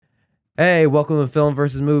Hey, welcome to Film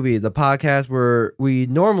versus Movie, the podcast where we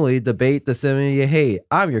normally debate the cinema you hate.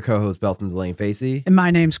 I'm your co-host, Belton Delane Facey. And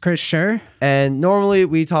my name's Chris Scher. And normally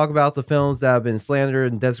we talk about the films that have been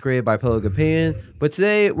slandered and desecrated by public opinion. But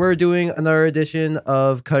today we're doing another edition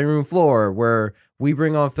of Cutting Room Floor, where we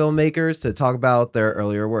bring on filmmakers to talk about their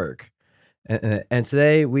earlier work. And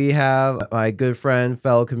today we have my good friend,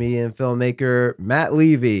 fellow comedian, filmmaker, Matt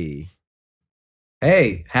Levy.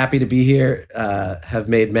 Hey, happy to be here. Have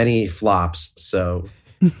made many flops, so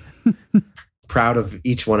proud of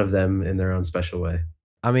each one of them in their own special way.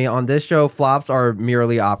 I mean, on this show, flops are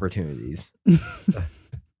merely opportunities.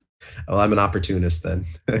 Well, I'm an opportunist then.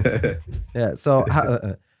 Yeah. So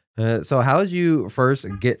how did you first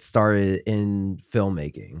get started in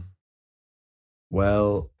filmmaking?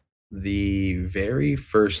 Well, the very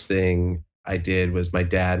first thing I did was my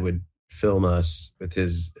dad would film us with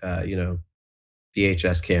his,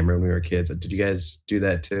 VHS camera when we were kids. Did you guys do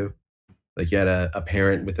that too? Like you had a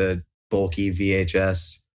parent with a bulky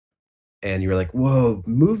VHS and you were like, whoa,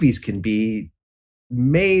 movies can be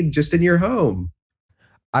made just in your home.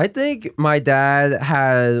 I think my dad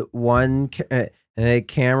had one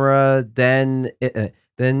camera, then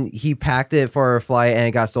he packed it for a flight and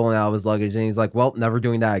it got stolen out of his luggage. And he's like, well, never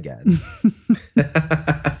doing that again.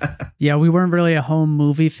 Yeah, we weren't really a home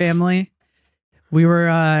movie family. We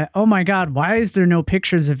were, oh my God, why is there no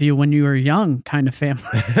pictures of you when you were young kind of family?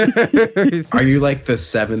 Are you like the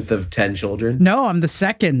seventh of 10 children? No, I'm the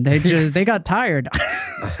second. They got tired.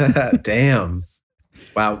 Damn.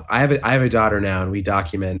 Wow. I have a daughter now and we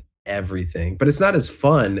document everything, but it's not as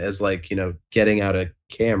fun as getting out a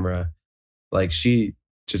camera. Like she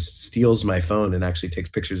just steals my phone and actually takes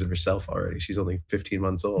pictures of herself already. She's only 15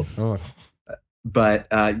 months old. Oh. But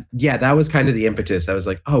yeah, that was kind of the impetus. I was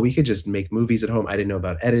like, oh, we could just make movies at home. I didn't know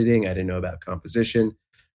about editing. I didn't know about composition.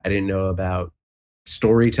 I didn't know about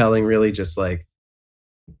storytelling, really. Just like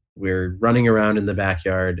we're running around in the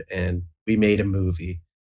backyard and we made a movie.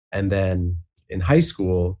 And then in high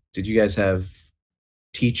school, did you guys have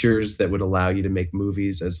teachers that would allow you to make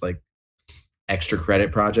movies as like extra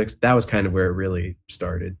credit projects? That was kind of where it really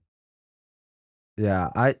started. Yeah,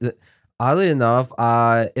 oddly enough,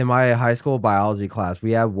 in my high school biology class,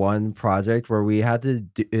 we had one project where we had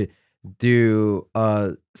to do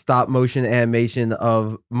stop motion animation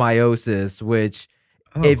of meiosis, which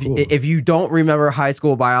Cool. if you don't remember high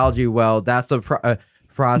school biology well, that's the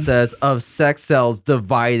process of sex cells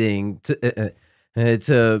dividing to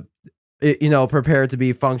prepare to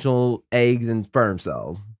be functional eggs and sperm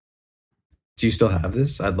cells. Do you still have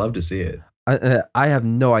this? I'd love to see it. I have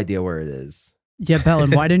no idea where it is. Yeah, Bellin,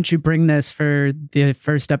 why didn't you bring this for the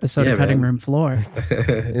first episode of Cutting Room Floor?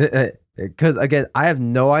 Because again, I have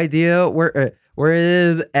no idea where it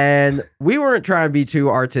is, and we weren't trying to be too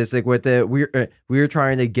artistic with it. We were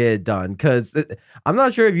trying to get it done because I'm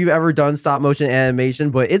not sure if you've ever done stop motion animation,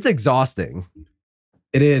 but it's exhausting.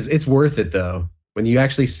 It is. It's worth it though. When you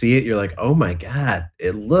actually see it, you're like, oh my God,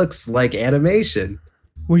 it looks like animation.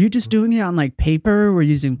 Were you just doing it on like paper? Were you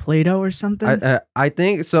using Play-Doh or something? I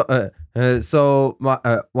think so. So one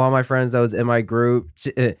of my friends that was in my group,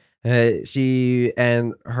 she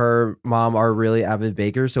and her mom are really avid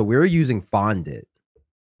bakers, so we were using fondant.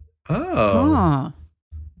 Oh,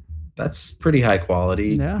 that's pretty high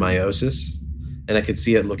quality meiosis, and I could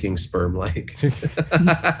see it looking sperm-like.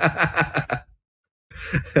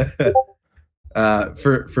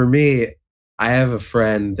 For me, I have a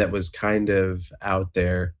friend that was kind of out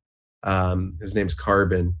there. His name's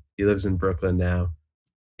Carbon. He lives in Brooklyn now.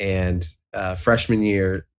 And freshman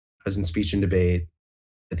year, I was in speech and debate.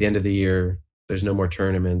 At the end of the year, there's no more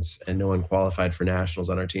tournaments and no one qualified for nationals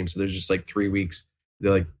on our team. So there's just like 3 weeks.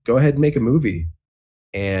 They're like, go ahead and make a movie.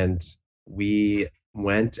 And we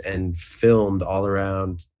went and filmed all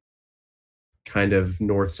around kind of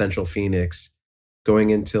North Central Phoenix, going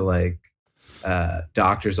into like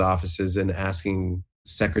doctors' offices and asking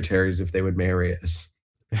secretaries if they would marry us.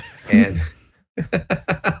 And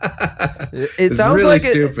it sounds really like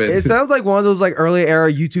stupid. It sounds like one of those like early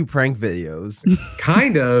era YouTube prank videos.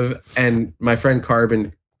 Kind of. And my friend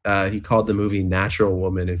Carbon, he called the movie Natural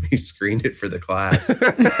Woman, and we screened it for the class.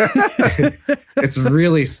 It's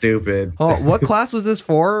really stupid. Oh, what class was this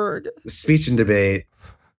for? Speech and debate.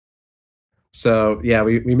 So yeah,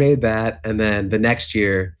 we made that. And then the next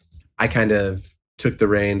year, I kind of took the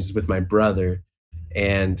reins with my brother.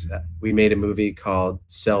 And we made a movie called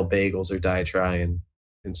Sell Bagels or Die Trying,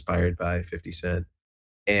 inspired by 50 Cent.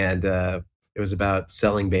 And it was about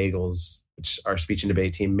selling bagels, which our speech and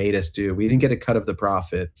debate team made us do. We didn't get a cut of the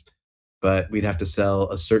profit, but we'd have to sell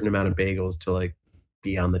a certain amount of bagels to like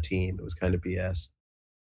be on the team. It was kind of BS.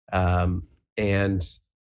 And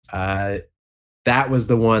that was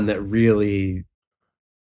the one that really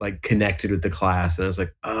like connected with the class, and I was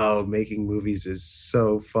like, oh, making movies is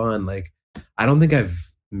so fun. Like, I don't think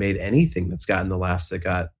I've made anything that's gotten the laughs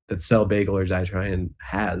that Sell Bagel or Die Trying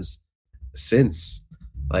has since.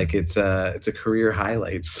 Like, it's a career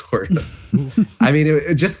highlight sort of. I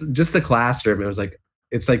mean, just the classroom. It was like,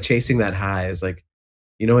 it's like chasing that high. Is like,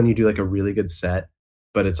 when you do like a really good set,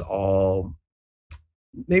 but it's all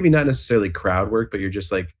maybe not necessarily crowd work, but you're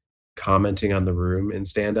just like commenting on the room in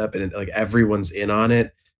stand up, and like everyone's in on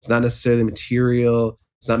it. It's not necessarily material.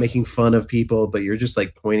 It's not making fun of people, but you're just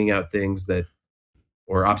like pointing out things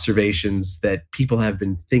or observations that people have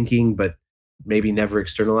been thinking, but maybe never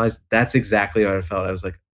externalized. That's exactly what I felt. I was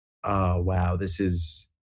like, oh, wow, this is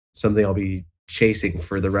something I'll be chasing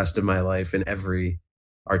for the rest of my life in every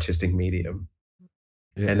artistic medium.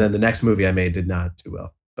 Yeah. And then the next movie I made did not do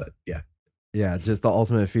well, but yeah. Yeah, just the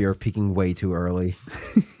ultimate fear of peaking way too early.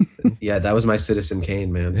 Yeah, that was my Citizen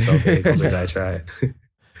Kane, man. Sell bagels or die try.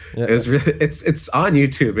 Yeah. It was really, it's on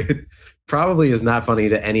YouTube. It probably is not funny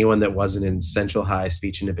to anyone that wasn't in Central High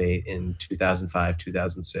speech and debate in 2005,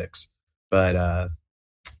 2006. But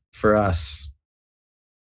for us,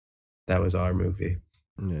 that was our movie.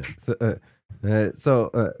 Yeah.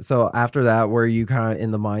 So after that, were you kind of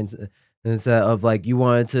in the mindset of like you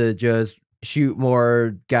wanted to just shoot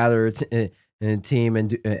more, gather in a team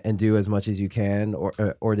and do as much as you can,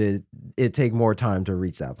 or did it take more time to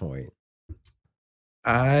reach that point?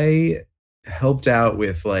 I helped out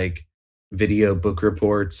with like video book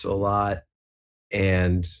reports a lot,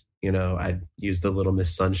 and I'd use the Little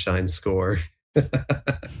Miss Sunshine score.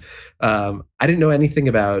 I didn't know anything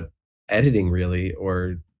about editing really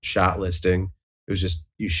or shot listing. It was just,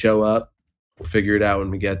 you show up, we'll figure it out when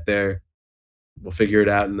we get there. We'll figure it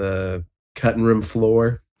out in the cutting room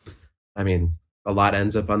floor. I mean, a lot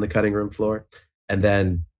ends up on the cutting room floor, and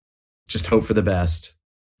then just hope for the best.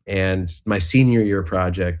 And my senior year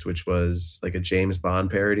project, which was like a James Bond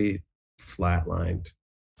parody, flatlined.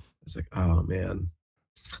 I was like, oh man.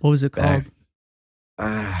 What was it called?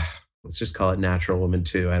 Let's just call it Natural Woman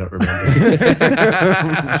 2. I don't remember.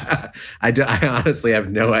 I honestly have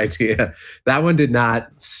no idea. That one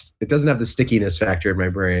it doesn't have the stickiness factor in my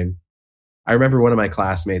brain. I remember one of my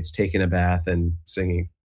classmates taking a bath and singing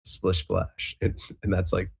Splish Splash. And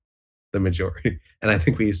that's like the majority. And I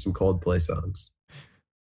think we used some Coldplay songs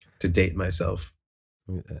to date myself.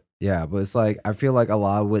 Yeah, but it's like, I feel like a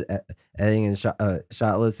lot with editing and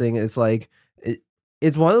shot listing, it's like,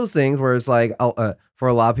 it's one of those things where it's like, for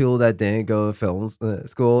a lot of people that didn't go to film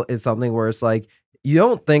school, it's something where it's like, you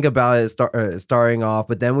don't think about it starting off,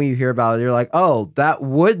 but then when you hear about it, you're like, oh, that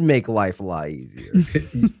would make life a lot easier.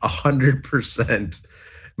 100%.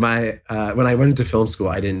 When I went into film school,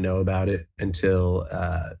 I didn't know about it until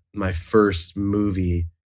my first movie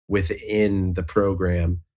within the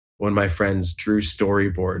program. One of my friends drew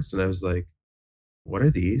storyboards, and I was like, what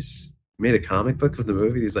are these? You made a comic book of the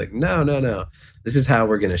movie? He's like, no. This is how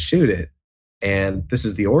we're going to shoot it. And this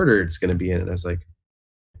is the order it's going to be in. And I was like,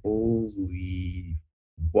 holy,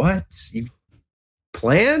 what? You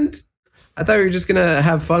planned? I thought we were just going to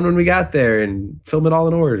have fun when we got there and film it all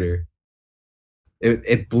in order.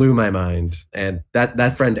 It blew my mind. And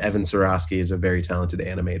that friend, Evan Sorosky, is a very talented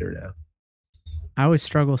animator now. I always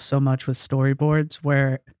struggle so much with storyboards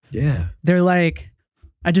where they're like,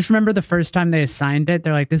 I just remember the first time they assigned it,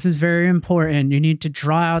 they're like, this is very important. You need to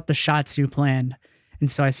draw out the shots you planned.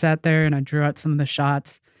 And so I sat there and I drew out some of the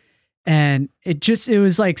shots, and it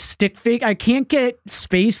was like stick figure. I can't get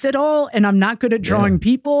space at all, and I'm not good at drawing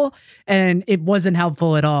people, and it wasn't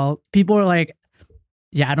helpful at all. People were like,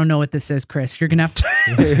 yeah, I don't know what this is, Chris. You're going to have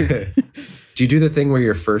to. Do you do the thing where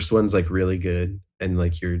your first one's like really good and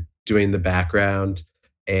like you're doing the background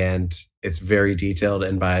and it's very detailed,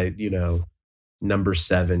 and by, number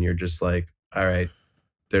 7, you're just like, all right,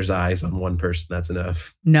 there's eyes on one person. That's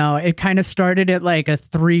enough. No, it kind of started at like a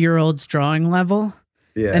 3-year-old's drawing level.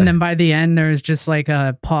 Yeah. And then by the end, there's just like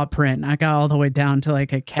a paw print. I got all the way down to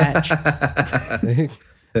like a catch.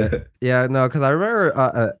 Yeah, no, because I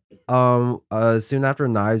remember soon after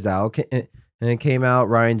Knives Out came out,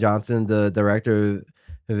 Rian Johnson, the director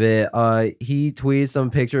of it, he tweeted some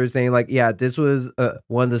pictures saying like, yeah, this was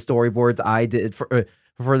one of the storyboards I did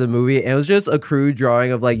for the movie, and it was just a crude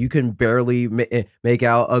drawing of like, you can barely make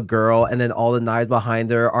out a girl, and then all the knives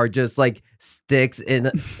behind her are just like sticks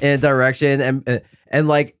in direction, and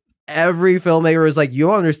like every filmmaker is like, you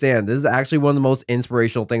don't understand, this is actually one of the most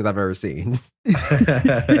inspirational things I've ever seen.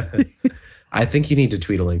 I think you need to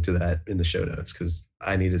tweet a link to that in the show notes, because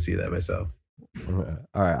I need to see that myself.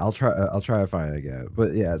 All right, I'll try to find it again.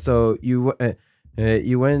 But yeah, so you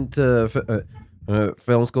went to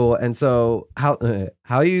film school. And so,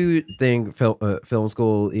 how you think film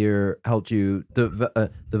school here helped you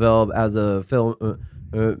develop as a film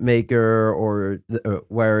maker, or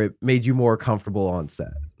where it made you more comfortable on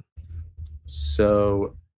set?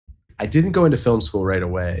 So I didn't go into film school right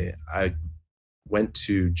away. I went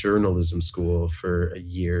to journalism school for a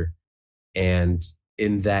year. And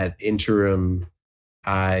in that interim,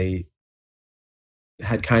 I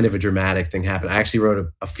had kind of a dramatic thing happen. I actually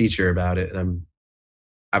wrote a feature about it, and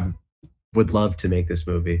I would love to make this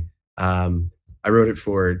movie. I wrote it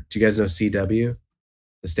for, do you guys know CW,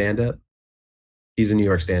 the stand up? He's a New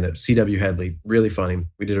York stand up. CW Headley, really funny.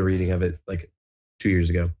 We did a reading of it like 2 years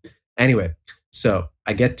ago. Anyway, so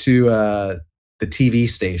I get to the TV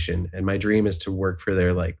station, and my dream is to work for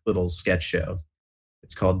their like little sketch show.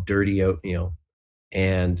 It's called Dirty Oatmeal.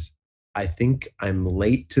 And I think I'm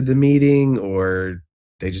late to the meeting, or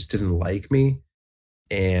they just didn't like me.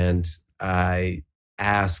 And I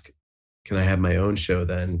ask, can I have my own show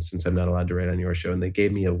then, since I'm not allowed to write on your show? And they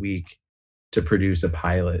gave me a week to produce a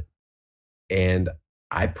pilot. And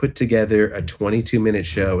I put together a 22-minute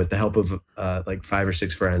show with the help of like 5 or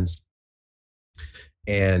 6 friends.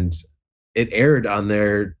 And it aired on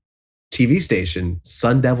their TV station,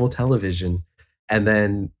 Sun Devil Television. And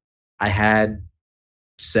then I had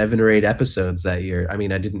 7 or 8 episodes that year. I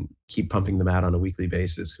mean, I didn't keep pumping them out on a weekly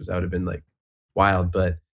basis because that would have been like wild,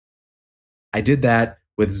 but I did that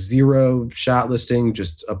with 0 shot listing,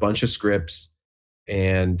 just a bunch of scripts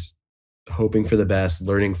and hoping for the best,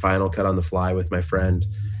 learning Final Cut on the fly with my friend.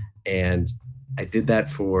 And I did that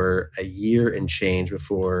for a year and change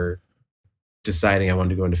before deciding I wanted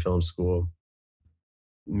to go into film school.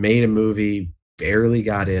 Made a movie, barely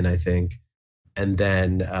got in, I think. And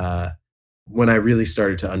then when I really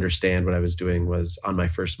started to understand what I was doing was on my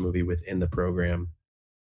first movie within the program,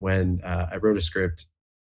 when I wrote a script,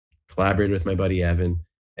 collaborated with my buddy Evan,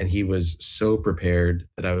 and he was so prepared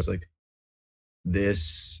that I was like,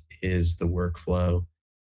 this is the workflow.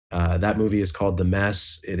 That movie is called The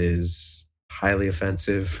Mess. It is highly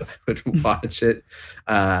offensive. I would watch it.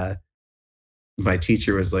 My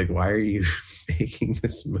teacher was like, why are you making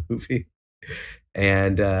this movie?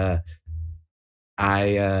 And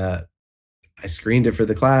I screened it for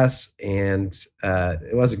the class, and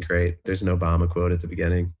it wasn't great. There's an Obama quote at the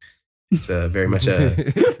beginning. It's very much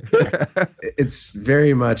it's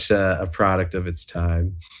very much a product of its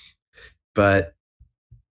time. But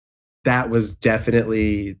that was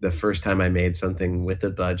definitely the first time I made something with a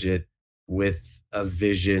budget, with a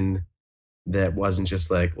vision that wasn't just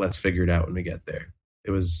like, let's figure it out when we get there.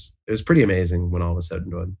 It was pretty amazing when all was said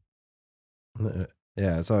and done.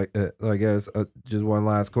 Yeah, so I guess just one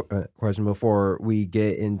last question before we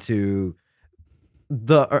get into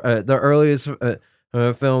the earliest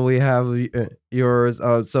film we have yours.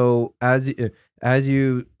 So as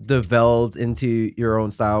you developed into your own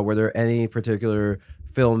style, were there any particular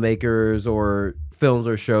filmmakers or films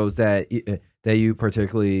or shows that you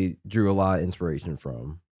particularly drew a lot of inspiration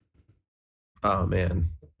from? Oh man,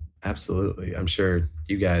 absolutely. I'm sure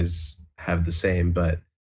you guys have the same, but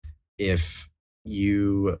if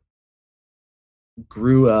you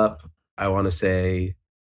grew up, I want to say,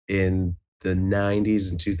 in the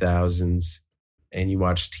 90s and 2000s, and you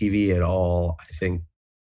watch TV at all, I think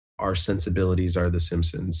our sensibilities are The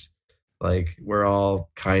Simpsons. Like, we're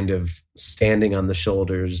all kind of standing on the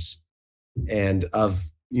shoulders and of,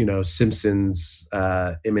 Simpsons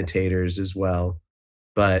imitators as well.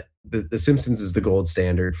 But the Simpsons is the gold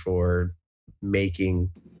standard for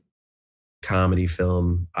making comedy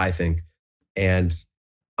film, I think. And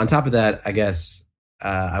on top of that, I guess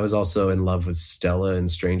I was also in love with Stella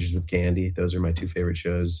and Strangers with Candy. Those are my 2 favorite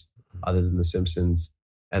shows other than The Simpsons.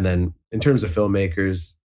 And then in terms of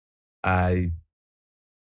filmmakers, I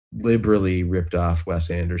liberally ripped off Wes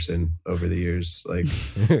Anderson over the years. Like,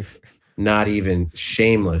 not even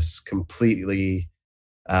shameless, completely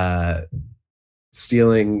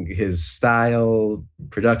stealing his style,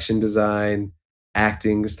 production design,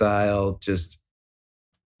 acting style. Just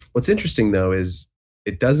what's interesting though is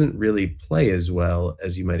it doesn't really play as well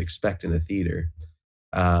as you might expect in a theater,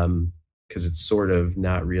 because it's sort of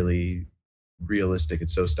not really realistic.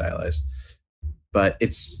 It's so stylized, but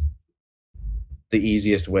it's the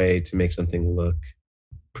easiest way to make something look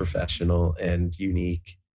professional and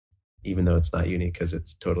unique, even though it's not unique because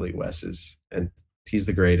it's totally Wes's and he's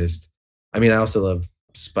the greatest. I mean, I also love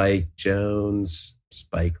Spike Jonze,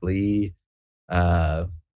 Spike Lee. Is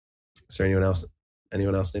there anyone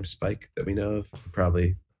else named Spike that we know of?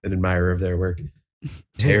 Probably an admirer of their work.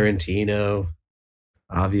 Tarantino,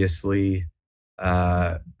 obviously.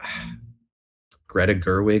 Greta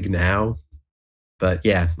Gerwig now. But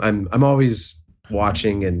yeah, I'm always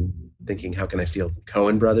watching and thinking, how can I steal?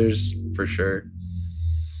 Coen Brothers for sure.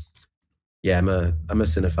 Yeah, I'm a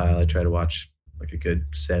cinephile. I try to watch like a good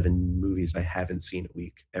 7 movies I haven't seen a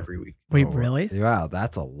week every week. Wait, really? Wow,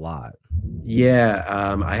 that's a lot. Yeah,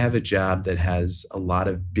 I have a job that has a lot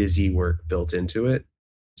of busy work built into it.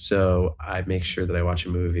 So I make sure that I watch a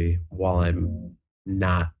movie while I'm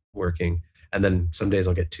not working. And then some days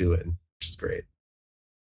I'll get 2 in, which is great.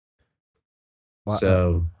 Wow.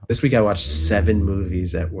 So this week I watched 7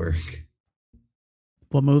 movies at work.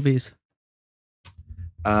 What movies?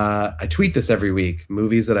 I tweet this every week.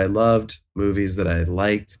 Movies that I loved, movies that I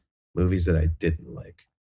liked, movies that I didn't like.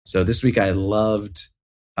 So this week I loved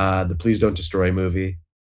the Please Don't Destroy movie.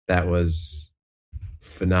 That was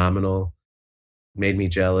phenomenal. Made me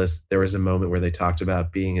jealous. There was a moment where they talked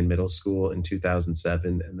about being in middle school in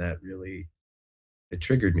 2007, and that really, it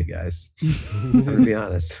triggered me, guys. I'm gonna be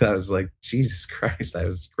honest. I was like, Jesus Christ, I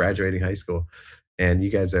was graduating high school, and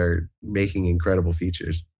you guys are making incredible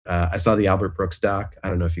features. I saw the Albert Brooks doc. I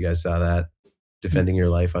don't know if you guys saw that. Defending Your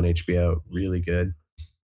Life on HBO. Really good.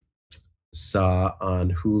 Saw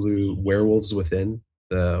on Hulu Werewolves Within,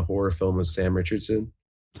 the horror film with Sam Richardson.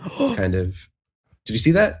 It's kind of... Did you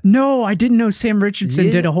see that? No, I didn't know Sam Richardson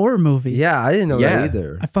did a horror movie. Yeah, I didn't know that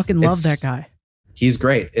either. I fucking love that guy. He's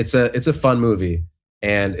great. It's a fun movie,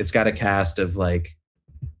 and it's got a cast of like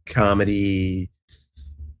comedy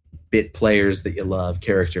bit players that you love,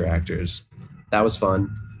 character actors. That was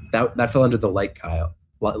fun. That fell under the light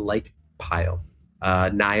pile.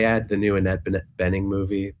 Naiad, the new Annette Bening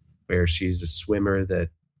movie, where she's a swimmer that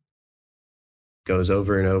goes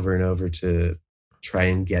over and over and over to try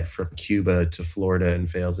and get from Cuba to Florida and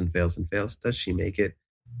fails and fails and fails. Does she make it?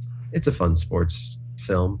 It's a fun sports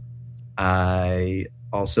film. I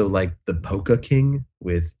also like The Polka King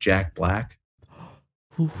with Jack Black.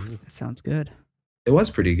 Ooh, that sounds good. It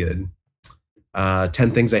was pretty good.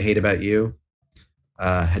 10 Things I Hate About You.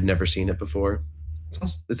 Had never seen it before.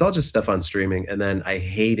 It's all just stuff on streaming. And then I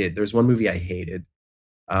hated, there's one movie I hated.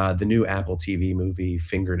 The new Apple TV movie,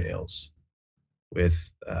 Fingernails,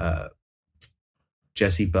 with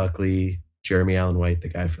Jesse Buckley, Jeremy Allen White, the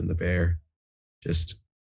guy from The Bear. Just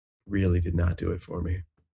really did not do it for me.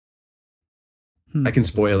 I can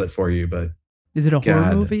spoil it for you, but... Is it a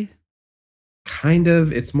horror movie? Kind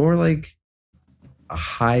of. It's more like a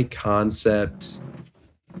high concept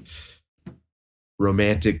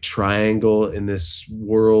romantic triangle in this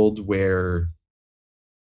world where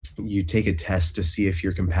you take a test to see if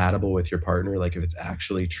you're compatible with your partner, like if it's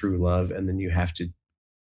actually true love, and then you have to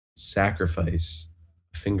sacrifice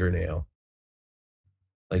a fingernail.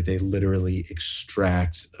 Like they literally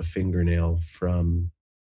extract a fingernail from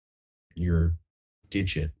your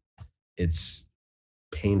digit. It's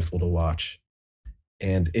painful to watch,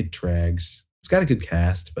 and it drags. It's got a good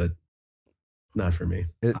cast, but not for me.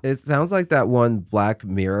 It sounds like that one Black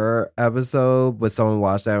Mirror episode, but someone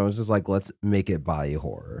watched that and was just like, let's make it body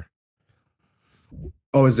horror.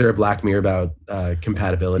 Oh, is there a Black Mirror about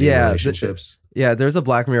compatibility in relationships? There's a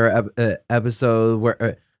Black Mirror episode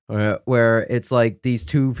where it's like these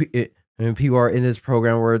two people are in this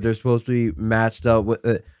program where they're supposed to be matched up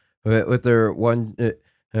with their one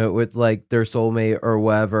with like their soulmate or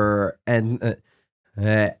whatever, and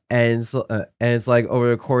it's like over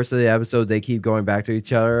the course of the episode they keep going back to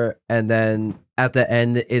each other, and then at the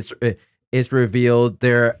end it's revealed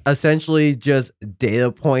they're essentially just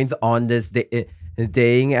data points on this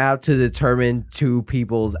dating app to determine two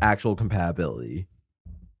people's actual compatibility.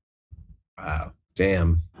 Wow.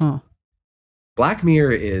 Damn. Huh. Black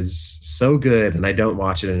Mirror is so good, and I don't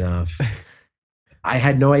watch it enough. I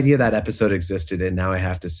had no idea that episode existed, and now I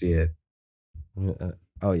have to see it.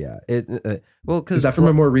 Oh yeah. Well, is that from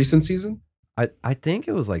a more recent season? I think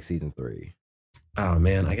it was like season 3. Oh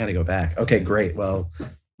man, I got to go back. Okay, great. Well,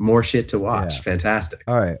 more shit to watch. Yeah. Fantastic.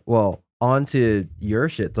 All right. Well, on to your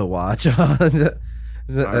shit to watch. All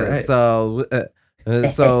right. So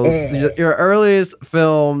your earliest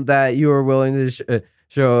film that you were willing to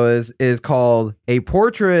show is called A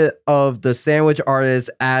Portrait of the Sandwich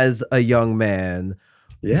Artist as a Young Man.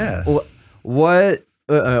 Yeah. What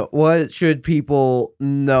should people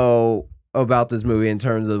know about this movie in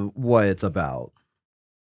terms of what it's about?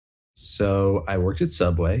 So I worked at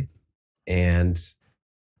Subway, and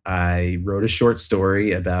I wrote a short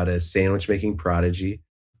story about a sandwich making prodigy.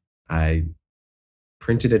 I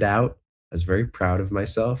printed it out. I was very proud of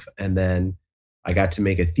myself. And then I got to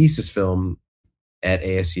make a thesis film at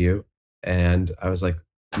ASU. And I was like,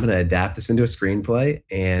 I'm going to adapt this into a screenplay.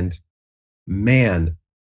 And man,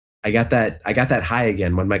 I got that high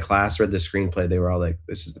again. When my class read the screenplay, they were all like,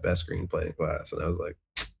 this is the best screenplay in class. And I was like,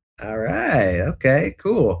 all right, okay,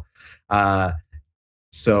 cool.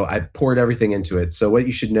 So I poured everything into it. So what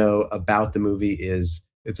you should know about the movie is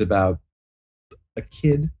it's about a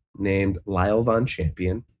kid named Lyle Von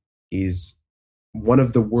Champion. He's one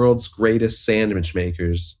of the world's greatest sandwich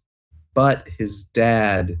makers, but his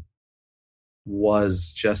dad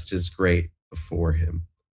was just as great before him.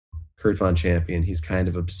 Kurt Von Champion, he's kind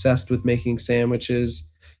of obsessed with making sandwiches,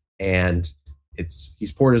 and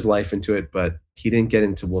he's poured his life into it, but he didn't get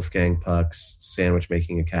into Wolfgang Puck's sandwich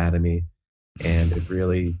making academy, and it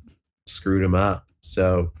really screwed him up.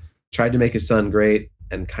 So tried to make his son great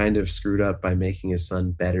and kind of screwed up by making his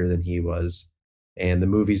son better than he was. And the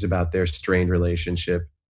movie's about their strained relationship,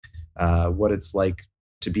 what it's like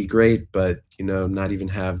to be great, but not even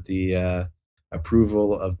have the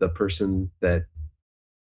approval of the person that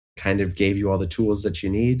kind of gave you all the tools that you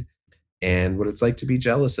need, and what it's like to be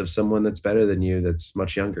jealous of someone that's better than you, that's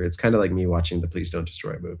much younger. It's kind of like me watching the Please Don't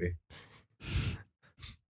Destroy movie.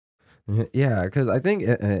 Yeah, because I think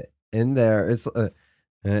in there it's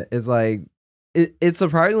like it's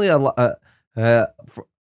surprisingly a lot.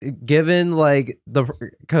 Given like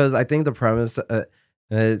because I think the premise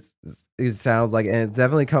it sounds like, and it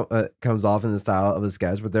definitely comes off in the style of a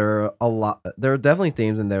sketch, but there are definitely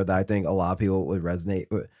themes in there that I think a lot of people would resonate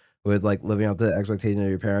with like living up to the expectation of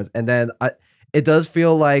your parents. And then it does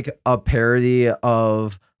feel like a parody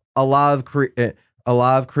of a lot of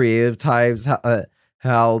creative types,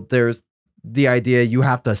 how there's the idea you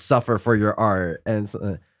have to suffer for your art,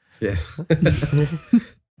 and yeah.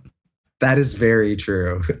 That is very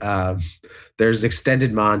true. There's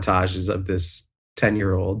extended montages of this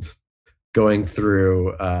 10-year-old going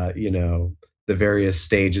through, the various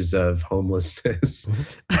stages of homelessness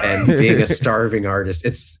and being a starving artist.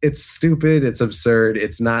 It's stupid. It's absurd.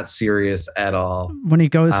 It's not serious at all. When he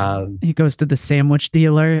goes to the sandwich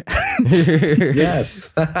dealer.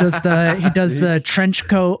 Yes. He does the trench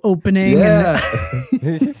coat opening. Yeah.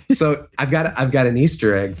 So I've got an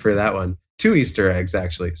Easter egg for that one. 2 Easter eggs,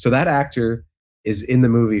 actually. So that actor is in the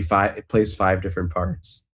movie. It plays 5 different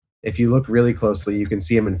parts. If you look really closely, you can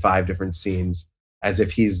see him in 5 different scenes, as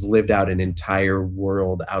if he's lived out an entire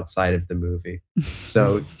world outside of the movie.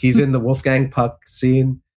 So he's in the Wolfgang Puck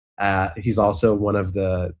scene. He's also one of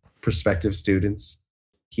the prospective students.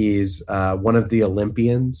 He's one of the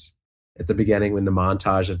Olympians at the beginning when the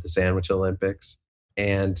montage of the Sandwich Olympics.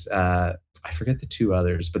 And I forget the 2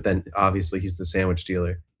 others, but then obviously he's the sandwich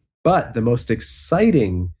dealer. But the most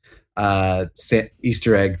exciting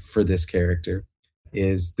Easter egg for this character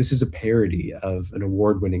is this is a parody of an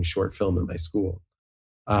award-winning short film in my school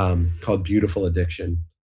called Beautiful Addiction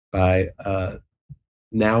by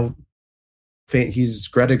he's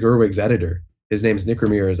Greta Gerwig's editor. His name's Nick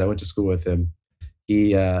Ramirez. I went to school with him.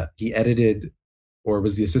 He edited or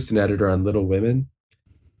was the assistant editor on Little Women,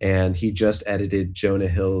 and he just edited Jonah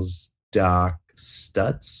Hill's doc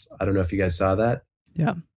Stutz. I don't know if you guys saw that.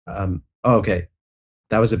 Yeah. Okay.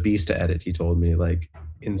 That was a beast to edit, he told me. Like,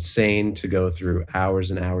 insane to go through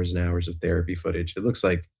hours and hours and hours of therapy footage. It looks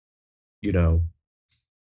like,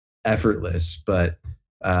 effortless, but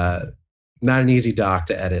not an easy doc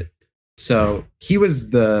to edit. So he was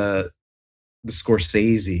the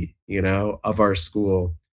Scorsese, of our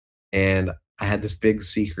school. And I had this big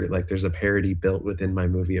secret, like there's a parody built within my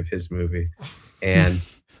movie of his movie. And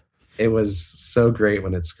it was so great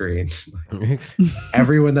when it screened.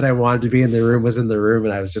 Everyone that I wanted to be in the room was in the room,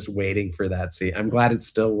 and I was just waiting for that scene. I'm glad it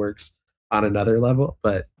still works on another level,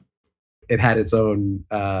 but it had its own,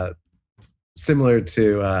 similar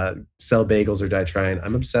to Sell Bagels or Die Trying.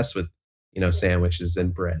 I'm obsessed with, sandwiches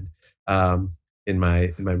and bread in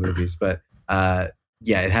my movies. But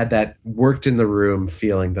it had that worked in the room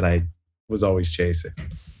feeling that I was always chasing.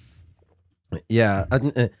 Yeah.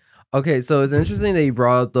 Okay, so it's interesting that you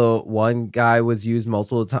brought up the one guy was used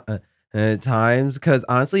multiple times, because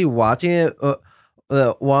honestly, watching it,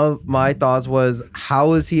 one of my thoughts was,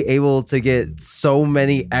 how is he able to get so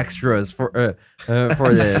many extras for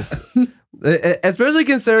this? Especially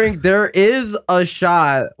considering there is a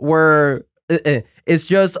shot where it's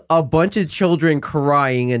just a bunch of children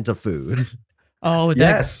crying into food. Oh,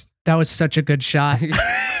 yes. That was such a good shot.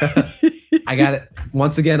 I got it.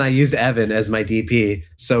 Once again, I used Evan as my DP.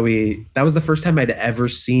 So that was the first time I'd ever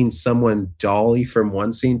seen someone dolly from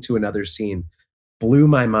one scene to another scene. Blew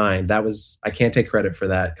my mind. I can't take credit for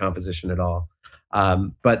that composition at all.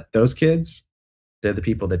 But those kids, they're the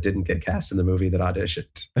people that didn't get cast in the movie that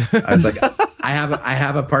auditioned. I was like, I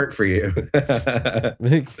have a part for you.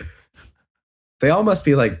 They all must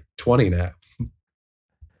be like 20 now.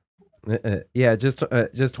 Yeah, just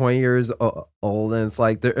 20 years old, and it's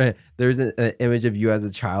like there's an image of you as a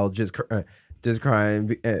child just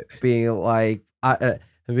crying, being like,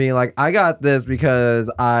 being like, I got this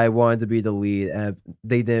because I wanted to be the lead, and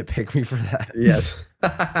they didn't pick me for that. Yes.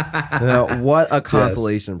 What a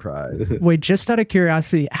consolation prize. Wait, just out of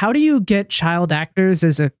curiosity, how do you get child actors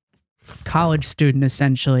as a college student,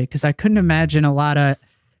 essentially? Because I couldn't imagine a lot of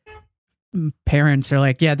parents are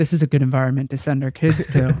like, yeah, this is a good environment to send our kids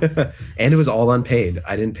to. And it was all unpaid.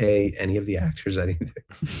 I didn't pay any of the actors anything.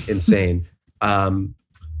 Insane.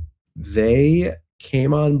 They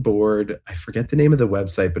came on board. I forget the name of the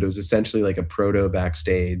website, but it was essentially like a proto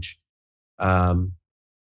Backstage. And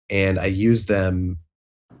I used them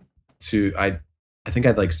to, I think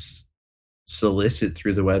I'd like solicit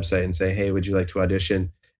through the website and say, hey, would you like to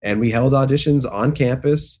audition? And we held auditions on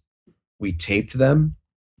campus. We taped them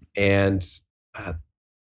and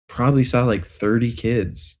probably saw like 30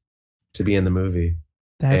 kids to be in the movie.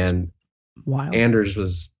 And wild. Anders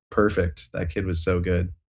was perfect. That kid was so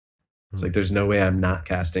good. It's like, there's no way I'm not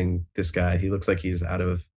casting this guy. He looks like he's out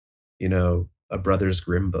of, a Brothers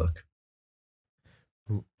Grimm book.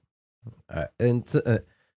 And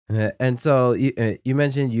so you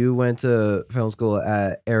mentioned you went to film school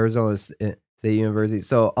at Arizona State University.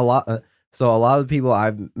 So a lot of people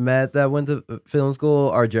I've met that went to film school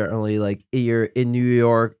are generally like either in New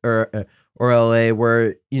York or LA,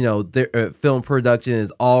 where their film production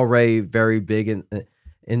is already very big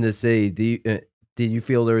in the city. Did you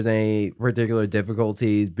feel there was any particular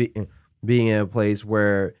difficulties being in a place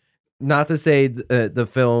where, not to say the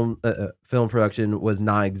film production was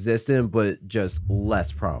non-existent, but just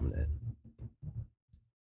less prominent?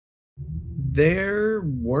 There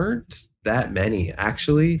weren't that many.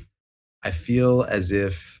 Actually, I feel as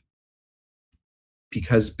if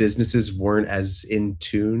because businesses weren't as in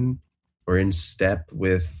tune or in step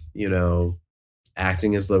with,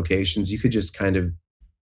 acting as locations, you could just kind of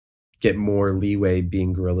get more leeway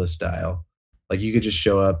being guerrilla style. Like, you could just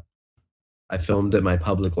show up. I filmed at my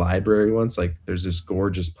public library once. Like, there's this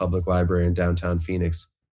gorgeous public library in downtown Phoenix,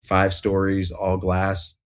 5 stories, all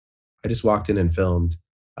glass. I just walked in and filmed.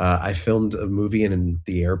 I filmed a movie in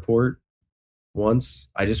the airport once.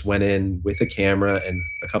 I just went in with a camera and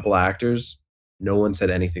a couple actors. No one said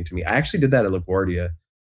anything to me. I actually did that at LaGuardia.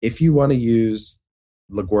 If you want to use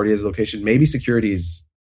LaGuardia as a location, maybe security is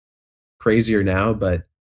crazier now, but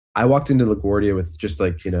I walked into LaGuardia with just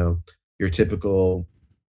like, your typical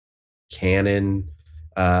Canon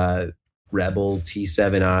Rebel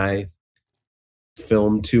T7i,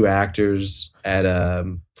 filmed 2 actors at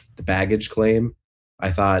the baggage claim. I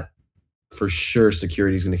thought for sure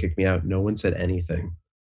security is going to kick me out. No one said anything.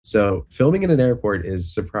 So filming in an airport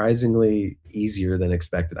is surprisingly easier than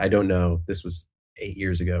expected. I don't know. This was 8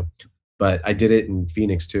 years ago, but I did it in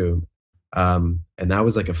Phoenix too. And that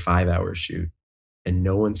was like a 5-hour shoot and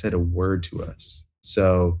no one said a word to us.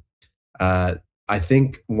 So I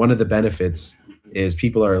think one of the benefits is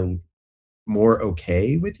people are more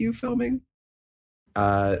okay with you filming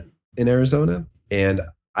in Arizona. And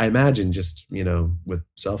I imagine just, with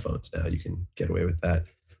cell phones now, you can get away with that.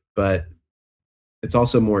 But it's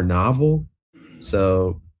also more novel.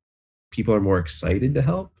 So people are more excited to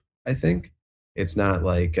help, I think. It's not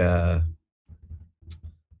like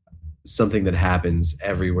something that happens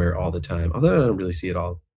everywhere all the time. Although I don't really see it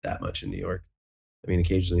all that much in New York. I mean,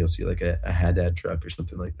 occasionally you'll see like a Haddad truck or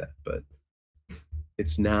something like that. But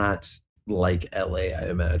it's not like LA, I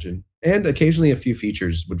imagine. And occasionally a few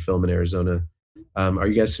features would film in Arizona. Are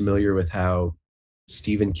you guys familiar with how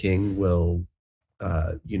Stephen King will,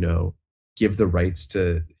 give the rights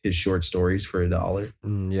to his short stories for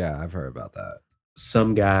 $1? Yeah, I've heard about that.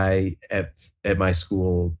 Some guy at my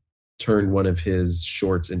school turned one of his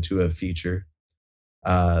shorts into a feature.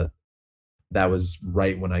 That was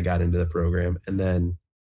right when I got into the program. And then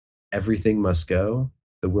Everything Must Go,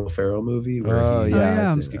 the Will Ferrell movie, where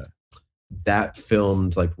that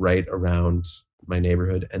filmed like right around my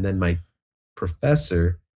neighborhood. And then my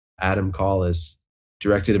professor, Adam Collis,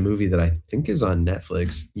 directed a movie that I think is on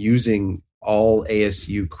Netflix using all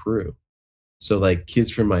ASU crew. So like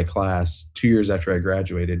kids from my class, 2 years after I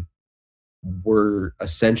graduated, were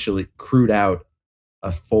essentially crewed out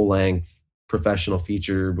a full-length professional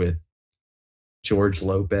feature with George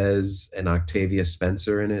Lopez and Octavia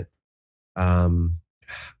Spencer in it. I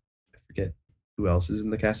forget who else is in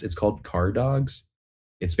the cast. It's called Car Dogs.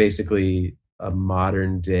 It's basically a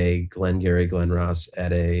modern day Glengarry Glen Ross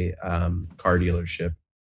at a car dealership.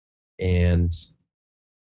 And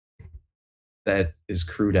that is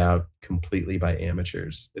crewed out completely by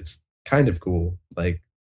amateurs. It's kind of cool, like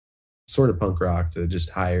sort of punk rock to just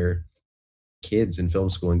hire kids in film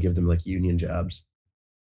school and give them like union jobs.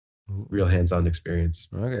 Real hands-on experience.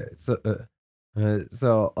 Okay,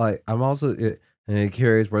 so like I'm also And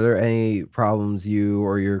curious, were there any problems you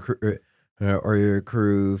or your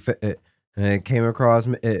crew came across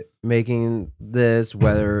making this,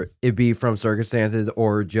 whether it be from circumstances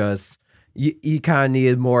or just you kind of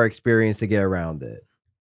needed more experience to get around it?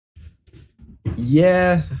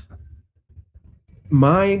 Yeah,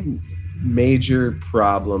 my major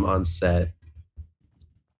problem on set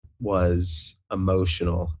was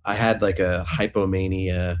emotional. I had like a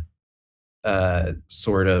hypomania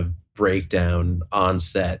sort of breakdown on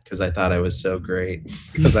set because I thought I was so great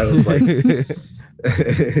because I was like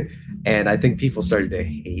and I think people started to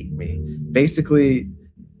hate me. Basically,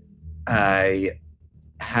 there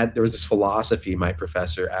was this philosophy my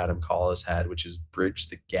professor Adam Collis had, which is bridge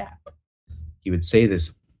the gap. He would say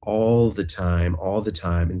this all the time, all the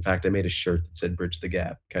time. In fact, I made a shirt that said bridge the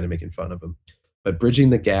gap, kind of making fun of him. But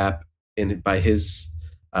bridging the gap, by his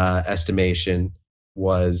estimation,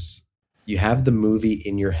 was you have the movie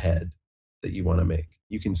in your head that you want to make.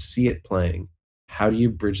 You can see it playing. How do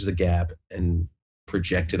you bridge the gap and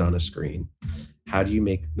project it on a screen? How do you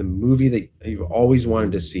make the movie that you've always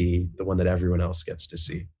wanted to see the one that everyone else gets to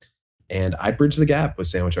see? And I bridge the gap with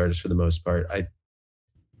Sandwich Artist for the most part.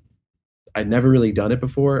 I'd never really done it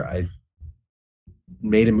before. I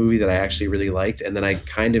made a movie that I actually really liked, and then I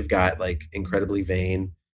kind of got like incredibly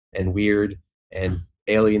vain and weird and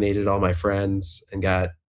alienated all my friends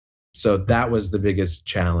so that was the biggest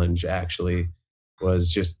challenge actually, was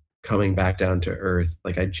just coming back down to earth.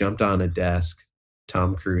 Like I jumped on a desk,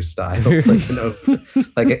 Tom Cruise style,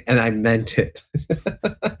 and I meant it.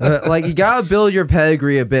 Like you gotta build your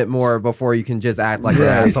pedigree a bit more before you can just act like an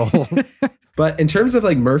asshole. But in terms of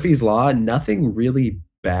like Murphy's Law, nothing really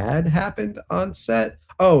bad happened on set.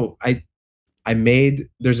 Oh,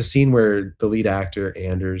 there's a scene where the lead actor,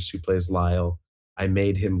 Anders, who plays Lyle, I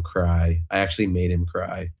made him cry. I actually made him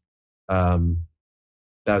cry.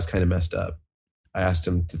 That was kind of messed up. I asked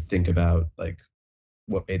him to think about like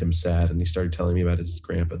what made him sad, and he started telling me about his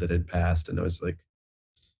grandpa that had passed, and I was like,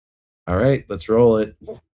 all right, let's roll it.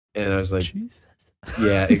 And I was like, Jesus.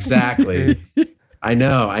 Yeah, exactly. I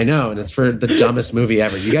know. And it's for the dumbest movie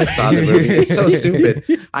ever. You guys saw the movie. It's so stupid.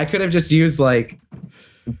 I could have just used like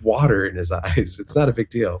water in his eyes. It's not a big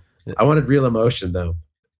deal. I wanted real emotion though.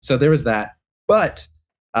 So there was that. But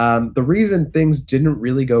the reason things didn't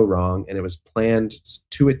really go wrong, and it was planned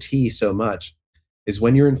to a T so much, is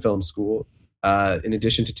when you're in film school, in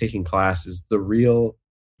addition to taking classes, the real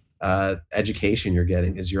education you're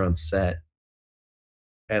getting is you're on set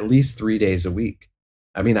at least 3 days a week.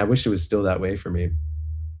 I mean, I wish it was still that way for me.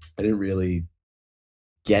 I didn't really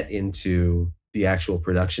get into the actual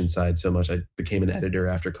production side so much. I became an editor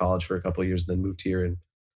after college for a couple of years, and then moved here, and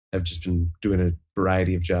I've just been doing a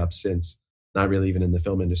variety of jobs since, not really even in the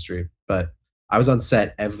film industry. But I was on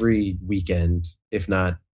set every weekend, if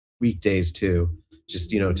not weekdays too, just,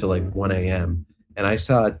 till like 1 a.m. And I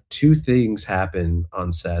saw two things happen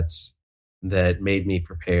on sets that made me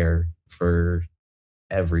prepare for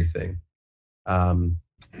everything.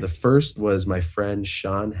 The first was my friend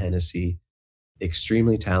Sean Hennessy,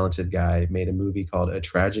 extremely talented guy, made a movie called A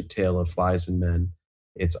Tragic Tale of Flies and Men.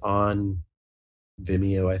 It's on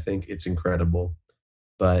Vimeo, I think. It's incredible.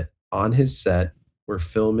 But on his set, we're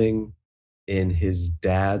filming in his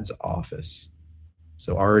dad's office.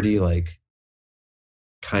 So already like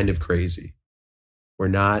kind of crazy. We're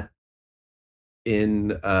not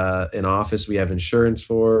in an office we have insurance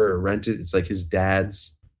for or rented. It's like his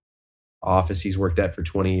dad's office he's worked at for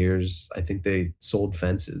 20 years. I think they sold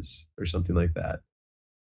fences or something like that.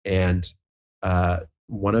 And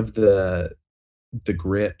one of the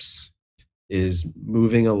grips is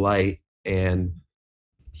moving a light, and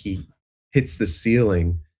he hits the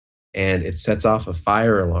ceiling and it sets off a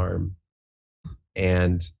fire alarm.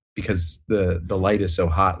 And because the light is so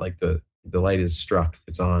hot, like the light is struck,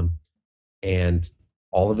 it's on. And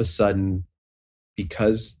all of a sudden,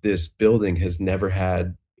 because this building has never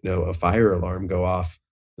had a fire alarm go off,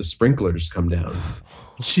 the sprinklers come down.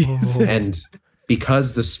 Jesus. And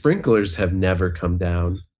because the sprinklers have never come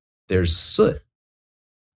down, there's soot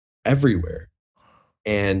everywhere.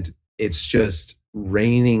 And it's just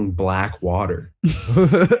raining black water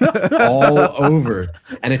all over.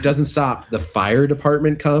 And it doesn't stop. The fire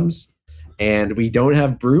department comes, and we don't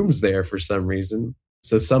have brooms there for some reason.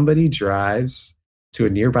 So somebody drives to a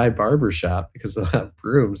nearby barber shop because they'll have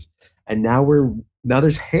brooms. And now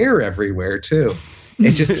there's hair everywhere too.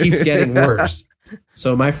 It just keeps getting worse.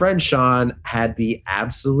 So my friend Sean had the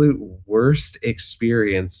absolute worst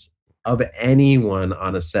experience of anyone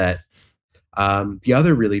on a set. The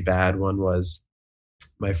other really bad one was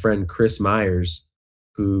my friend Chris Myers,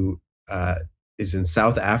 who is in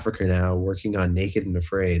South Africa now working on Naked and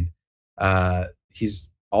Afraid.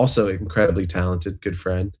 he's also incredibly talented, good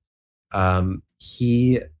friend.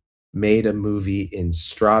 He made a movie in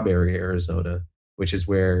Strawberry, Arizona, which is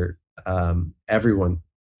where everyone.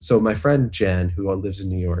 So my friend Jen, who lives in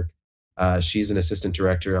New York, she's an assistant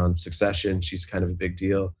director on Succession. She's kind of a big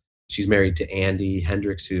deal. She's married to Andy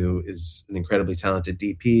Hendricks, who is an incredibly talented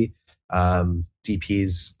DP.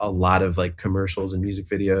 DP's a lot of like commercials and music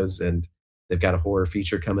videos, and they've got a horror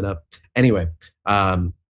feature coming up. Anyway,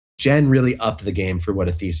 Jen really upped the game for what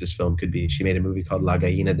a thesis film could be. She made a movie called La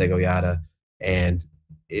Gallina Degollada, and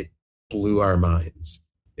it blew our minds.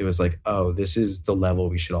 It was like, oh, this is the level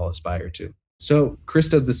we should all aspire to. So Chris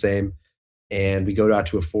does the same, and we go out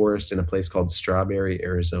to a forest in a place called Strawberry,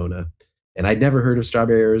 Arizona. And I'd never heard of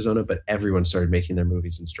Strawberry, Arizona, but everyone started making their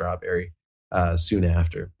movies in Strawberry soon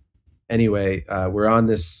after. Anyway, we're on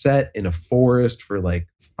this set in a forest for like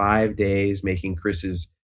 5 days, making Chris's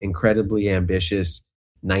incredibly ambitious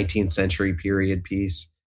 19th century period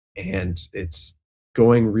piece. And it's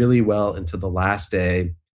going really well until the last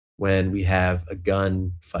day when we have a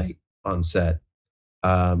gun fight on set.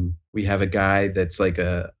 We have a guy that's like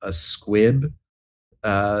a squib.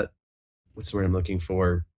 What's the word I'm looking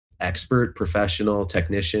for? Expert, professional,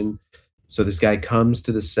 technician. So this guy comes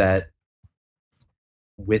to the set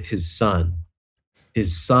with his son.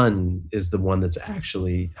 His son is the one that's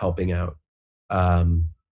actually helping out.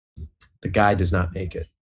 The guy does not make it,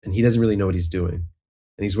 and he doesn't really know what he's doing.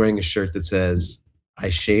 And he's wearing a shirt that says, "I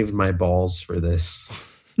shaved my balls for this."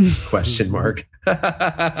 Question mark.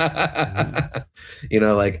 You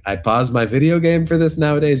know, like I paused my video game for this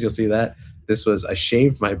nowadays. You'll see that. This was, I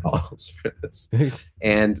shaved my balls for this.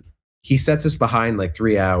 And he sets us behind like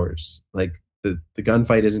 3 hours. Like the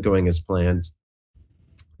gunfight isn't going as planned.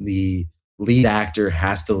 The lead actor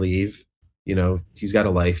has to leave. You know, he's got a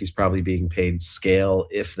life. He's probably being paid scale,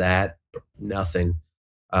 if that, nothing.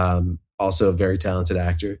 Also a very talented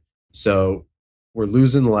actor. So we're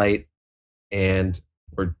losing light, and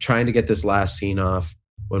we're trying to get this last scene off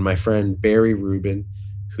when my friend Barry Rubin,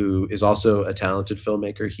 who is also a talented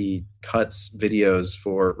filmmaker, he cuts videos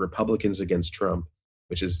for Republicans Against Trump,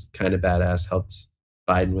 which is kind of badass, helped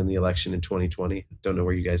Biden win the election in 2020. Don't know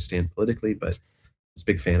where you guys stand politically, but I was a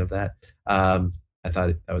big fan of that. I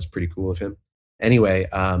thought that was pretty cool of him. Anyway,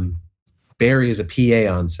 Barry is a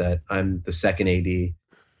PA on set. I'm the second AD.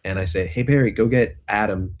 And I say, hey, Barry, go get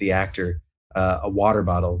Adam, the actor, a water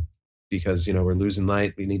bottle because, you know, we're losing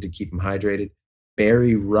light. We need to keep him hydrated.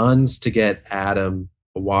 Barry runs to get Adam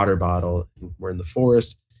a water bottle. We're in the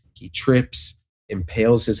forest. He trips,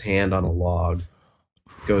 impales his hand on a log,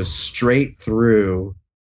 goes straight through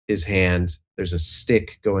his hand. There's a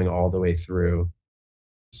stick going all the way through.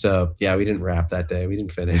 So, yeah, we didn't wrap that day. We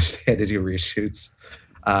didn't finish. They had to do reshoots.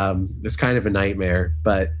 It's kind of a nightmare.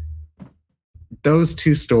 But those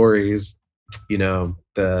two stories, you know,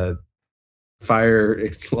 the fire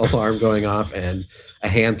alarm going off and a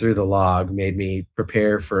hand through the log made me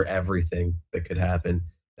prepare for everything that could happen.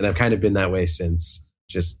 And I've kind of been that way since,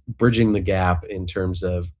 just bridging the gap in terms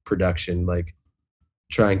of production, like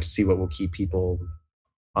trying to see what will keep people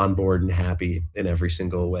on board and happy in every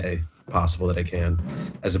single way possible that I can,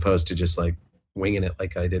 as opposed to just like winging it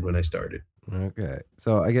like I did when I started. Okay.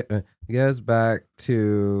 So I guess back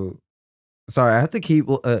to, sorry, I have to keep,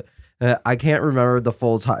 I can't remember the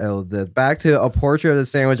full title of this. Back to A Portrait of the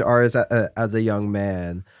Sandwich Artist as a Young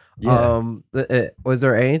Man. Yeah. Was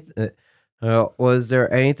there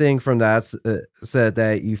anything from that said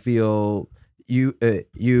that you feel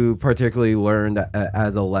you particularly learned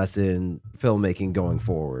as a lesson filmmaking going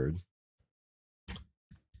forward?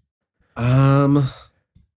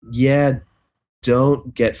 Yeah,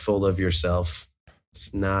 don't get full of yourself.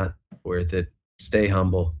 It's not worth it. Stay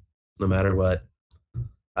humble, no matter what.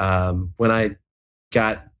 When I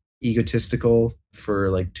got egotistical for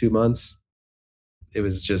like 2 months, it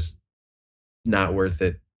was just not worth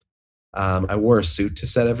it. I wore a suit to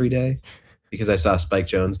set every day because I saw Spike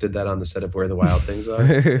Jonze did that on the set of Where the Wild Things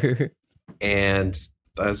Are. And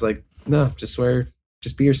I was like, no, just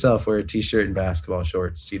be yourself, wear a t-shirt and basketball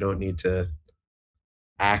shorts. You don't need to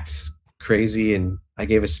act crazy. And I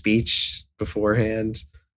gave a speech beforehand,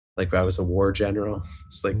 like I was a war general.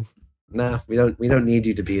 It's like, nah, we don't need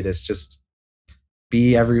you to be this. Just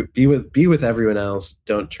be with everyone else.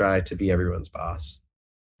 Don't try to be everyone's boss.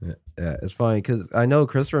 Yeah, it's funny because I know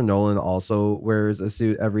Christopher Nolan also wears a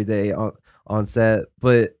suit every day on set,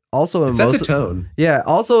 but also it sets a tone. Yeah,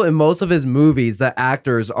 also in most of his movies, the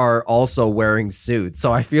actors are also wearing suits.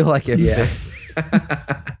 So I feel like if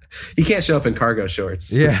He can't show up in cargo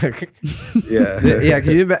shorts. Yeah. Yeah.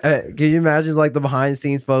 Can you imagine like the behind the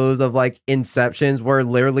scenes photos of like Inceptions where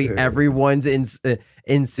literally everyone's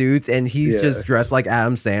in suits and he's just dressed like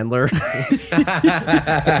Adam Sandler?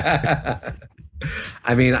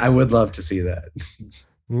 I mean, I would love to see that.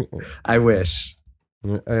 I wish.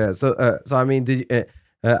 So I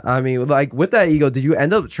mean, like with that ego, did you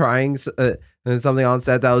end up trying something on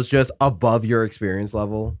set that was just above your experience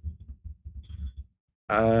level?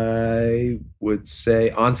 I would say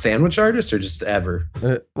on Sandwich Artist or just ever.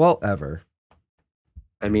 Well, ever.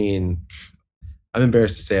 I mean, I'm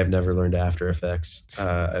embarrassed to say I've never learned After Effects.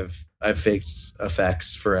 I've faked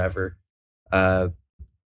effects forever, but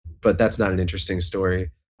that's not an interesting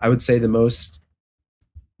story. I would say the most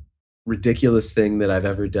ridiculous thing that I've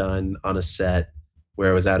ever done on a set where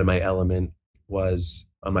I was out of my element was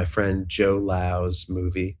on my friend Joe Lau's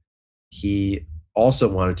movie. He also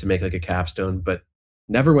wanted to make like a capstone, but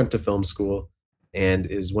never went to film school and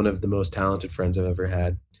is one of the most talented friends I've ever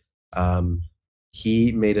had.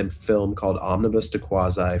 He made a film called Omnibus to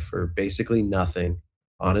Quasi for basically nothing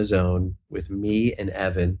on his own with me and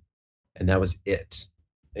Evan. And that was it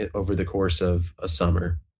over the course of a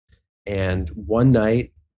summer. And one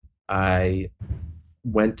night I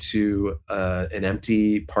went to an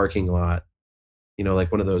empty parking lot,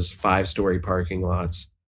 like one of those 5-story parking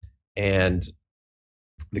lots. And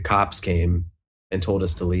the cops came and told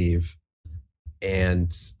us to leave.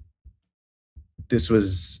 And this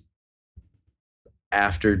was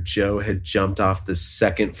after Joe had jumped off the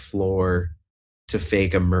second floor to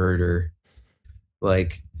fake a murder.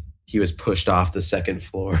 Like he was pushed off the second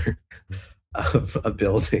floor of a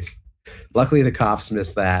building. Luckily the cops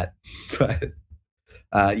missed that. But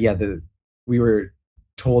we were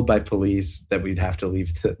told by police that we'd have to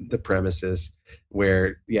leave the premises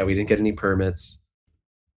where, we didn't get any permits.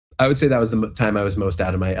 I would say that was the time I was most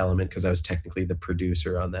out of my element because I was technically the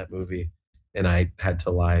producer on that movie and I had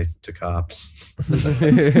to lie to cops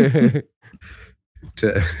to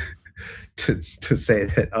say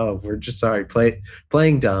that, we're just sorry,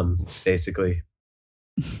 playing dumb, basically.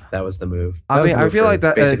 That was the move. I feel like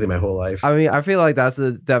that basically my whole life. I mean, I feel like that's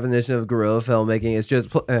the definition of guerrilla filmmaking. It's just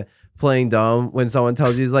playing dumb when someone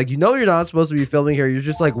tells you, like, you're not supposed to be filming here. You're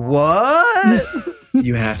just like, what?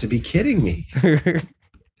 You have to be kidding me.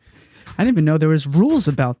 I didn't even know there was rules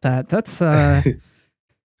about that. That's I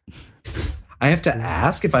have to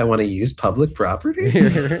ask if I want to use public property.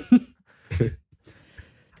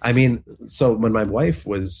 I mean, so when my wife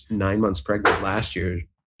was 9 months pregnant last year,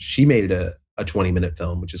 she made a 20-minute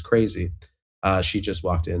film, which is crazy. She just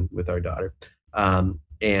walked in with our daughter.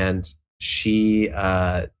 And she,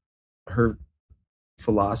 her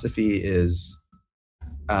philosophy is,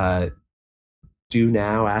 do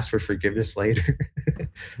now, ask for forgiveness later.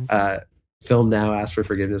 Film now, ask for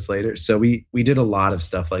forgiveness later. So we did a lot of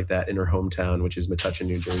stuff like that in her hometown, which is Metuchen,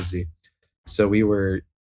 New Jersey. So we were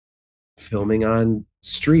filming on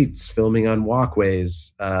streets, filming on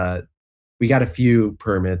walkways. We got a few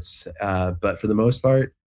permits, but for the most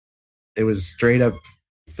part, it was straight up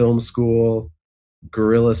film school,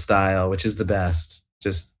 guerrilla style, which is the best.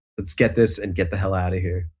 Just let's get this and get the hell out of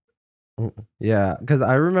here. Yeah, because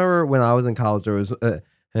I remember when I was in college,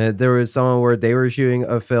 there was someone where they were shooting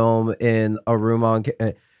a film in a room on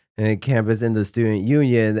campus in the student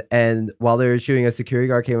union, and while they were shooting, a security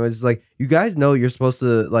guard came and was just like, "You guys know you're supposed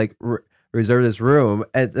to like reserve this room,"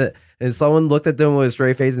 and someone looked at them with a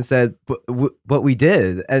straight face and said, "But we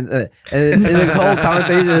did," and the whole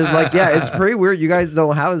conversation is like, "Yeah, it's pretty weird. You guys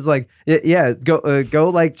don't have it." It's like, "Yeah, go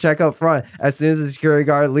like check up front." As soon as the security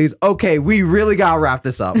guard leaves, okay, we really gotta wrap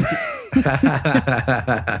this up.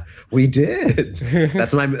 We did.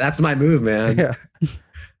 That's my move, man. Yeah.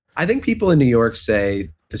 I think people in New York say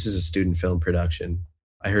this is a student film production.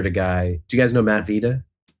 I heard a guy. Do you guys know Matt Vita?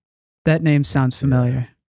 That name sounds familiar.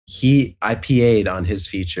 I PA'd on his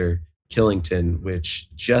feature Killington,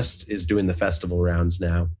 which just is doing the festival rounds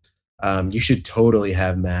now. You should totally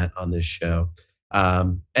have Matt on this show.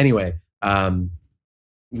 Anyway, one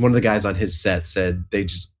of the guys on his set said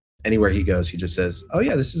anywhere he goes, he just says, "Oh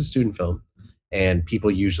yeah, this is a student film," and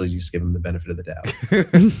people usually just give him the benefit of the doubt.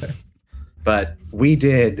 But we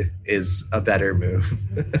did is a better move.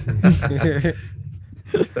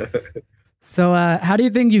 So, how do you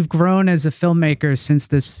think you've grown as a filmmaker since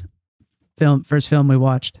this first film we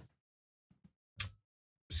watched?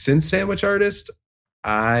 Since Sandwich Artist,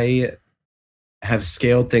 I have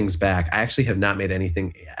scaled things back. I actually have not made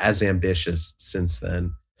anything as ambitious since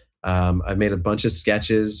then. I've made a bunch of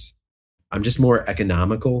sketches. I'm just more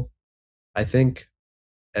economical. I think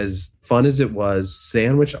as fun as it was,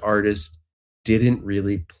 Sandwich Artist didn't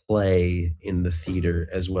really play in the theater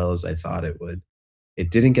as well as I thought it would.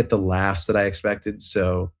 It didn't get the laughs that I expected,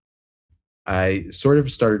 so I sort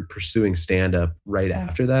of started pursuing stand up right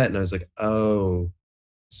after that, and I was like, "Oh,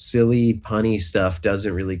 silly punny stuff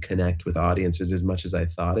doesn't really connect with audiences as much as I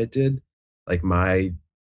thought it did." Like my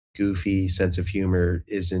goofy sense of humor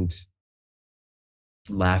isn't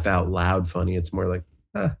laugh out loud funny. It's more like,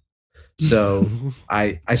 ah. So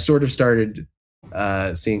I sort of started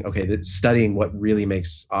seeing, okay, studying what really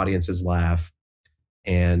makes audiences laugh.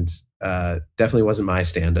 And definitely wasn't my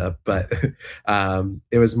stand up, but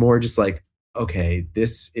it was more just like, okay,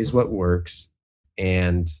 this is what works.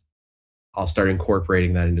 And I'll start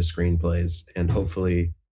incorporating that into screenplays. And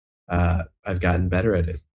hopefully I've gotten better at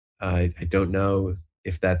it. I don't know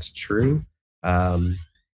if that's true. I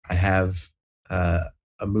have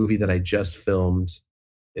a movie that I just filmed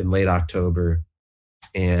in late October,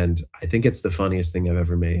 and I think it's the funniest thing I've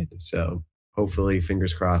ever made. So hopefully,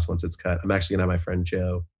 fingers crossed, once it's cut. I'm actually gonna have my friend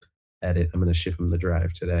Joe edit. I'm gonna ship him the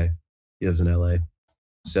drive today. He lives in LA.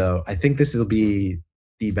 So I think this will be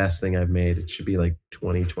the best thing I've made. It should be like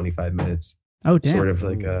 20, 25 minutes. Oh, damn. Sort of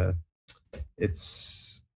like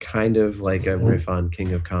it's kind of like a riff on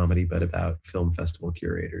King of Comedy, but about film festival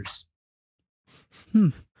curators.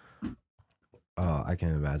 Oh, I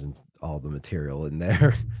can imagine all the material in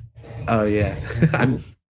there. Oh yeah, I'm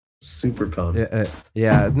super pumped.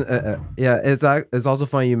 Yeah. It's also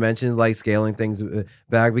funny you mentioned like scaling things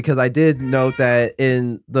back, because I did note that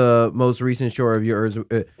in the most recent short of yours,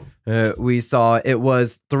 we saw it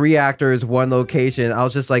was 3 actors, 1 location. I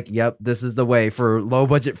was just like, yep, this is the way for low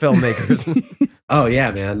budget filmmakers. Oh yeah,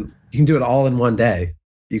 man, you can do it all in one day.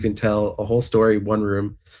 You can tell a whole story, one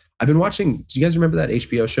room. I've been watching. Do you guys remember that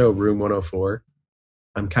HBO show Room 104?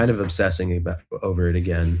 I'm kind of obsessing over it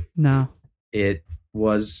again. No. It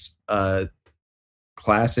was a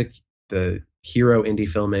classic. The hero indie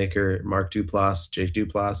filmmaker, Mark Duplass, Jake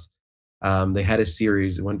Duplass, they had a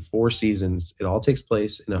series. It went 4 seasons. It all takes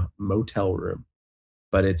place in a motel room,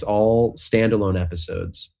 but it's all standalone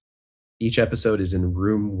episodes. Each episode is in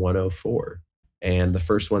room 104. And the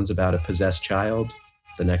first one's about a possessed child.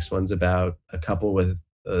 The next one's about a couple with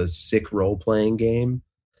a sick role-playing game.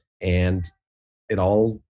 And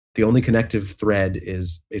the only connective thread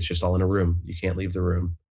is it's just all in a room. You can't leave the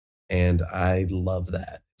room. And I love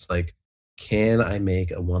that. It's like, can I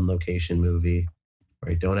make a 1 location movie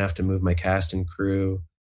where I don't have to move my cast and crew,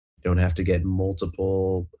 don't have to get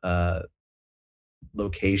multiple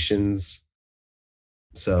locations?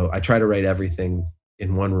 So I try to write everything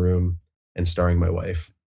in 1 room and starring my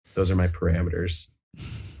wife. Those are my parameters.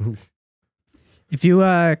 If you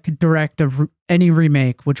could direct any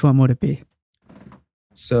remake, which one would it be?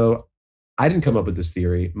 So I didn't come up with this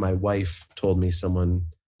theory. My wife told me someone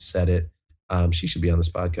said it. She should be on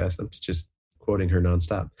this podcast. I'm just quoting her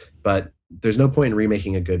nonstop. But there's no point in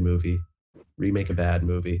remaking a good movie. Remake a bad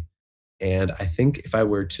movie. And I think if I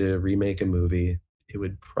were to remake a movie, it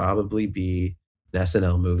would probably be an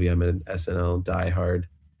SNL movie. I'm an SNL diehard.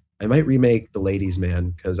 I might remake The Ladies'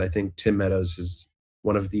 Man, because I think Tim Meadows is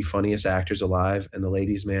one of the funniest actors alive, and The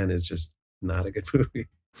Ladies' Man is just not a good movie.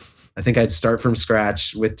 I think I'd start from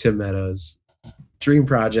scratch with Tim Meadows. Dream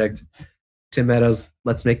project. Tim Meadows,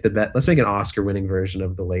 let's make an Oscar-winning version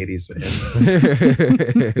of The Ladies'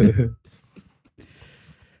 Man.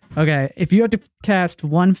 Okay, if you had to cast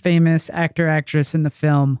one famous actor, actress in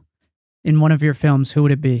one of your films, who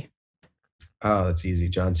would it be? Oh, that's easy.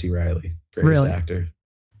 John C. Reilly, greatest actor.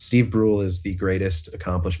 Steve Brule is the greatest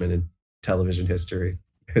accomplishment in television history.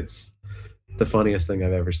 It's the funniest thing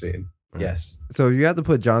I've ever seen. Yes. So you have to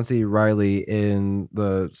put John C. Reilly in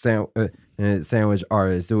the Sandwich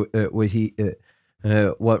Artist. Would he?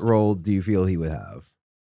 What role do you feel he would have?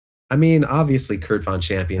 I mean, obviously Kurt Von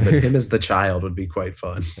Champion, but him as the child would be quite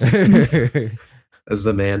fun. As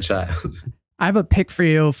the man child. I have a pick for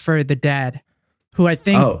you for the dad, who I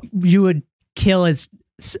think you would kill as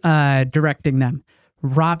directing them.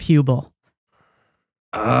 Rob Hubel.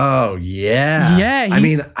 Oh, yeah. Yeah. I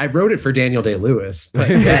mean, I wrote it for Daniel Day-Lewis, but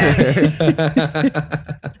yeah.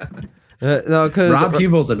 No, because Rob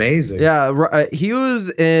Hubel's amazing. Yeah, he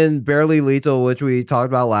was in Barely Lethal, which we talked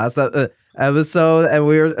about last episode, and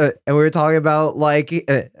we were talking about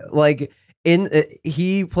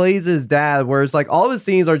he plays his dad, where it's like all of his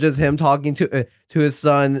scenes are just him talking to his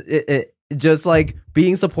son, just like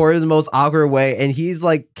being supported in the most awkward way, and he's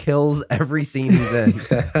like kills every scene he's in.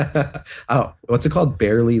 Oh, what's it called?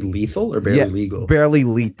 Barely Lethal or Barely Legal? Barely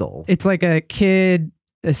Lethal. It's like a kid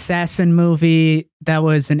assassin movie that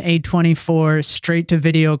was an A24 straight to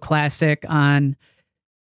video classic on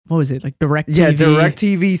what was it, like Direct TV? Yeah, Direct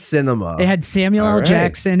TV Cinema. It had Samuel L.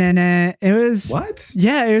 Jackson in it. It was what?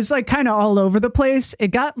 Yeah, it was like kind of all over the place. It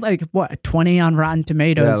got like 20 on Rotten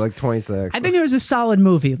Tomatoes. Yeah, like 26. I think it was a solid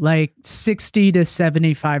movie, like 60 to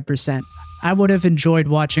 75%. I would have enjoyed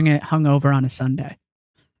watching it hungover on a Sunday.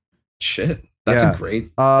 Shit. That's a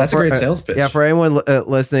great sales pitch. Yeah, for anyone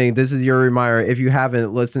listening, this is your reminder if you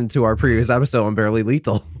haven't listened to our previous episode on Barely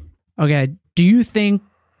Lethal. Okay, do you think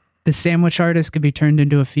The Sandwich Artist could be turned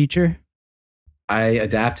into a feature? I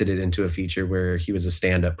adapted it into a feature where he was a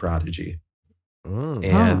stand-up prodigy.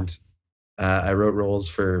 And I wrote roles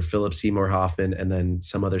for Philip Seymour Hoffman and then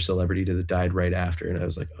some other celebrity that died right after. And I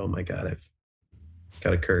was like, oh my God, I've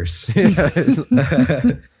got a curse.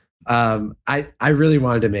 I really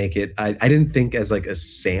wanted to make it. I didn't think as like a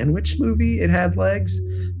sandwich movie it had legs,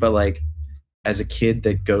 but like as a kid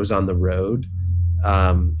that goes on the road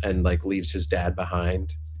and like leaves his dad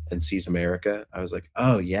behind and sees America, I was like,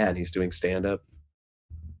 oh yeah, and he's doing stand-up.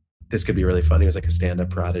 This could be really fun. He was like a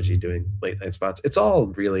stand-up prodigy doing late night spots. It's all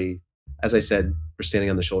really, as I said, we're standing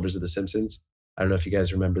on the shoulders of The Simpsons. I don't know if you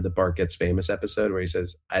guys remember the Bart Gets Famous episode where he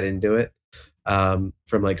says, I didn't do it,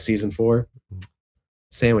 from like season 4.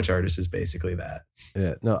 Sandwich Artist is basically that.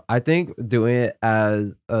 Yeah, no, I think doing it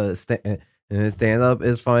as a stand-up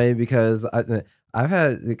is funny because I've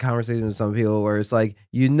had the conversation with some people where it's like,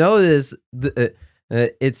 you notice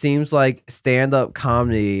it seems like stand-up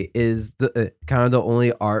comedy is the kind of the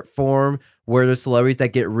only art form where the celebrities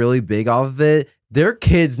that get really big off of it, their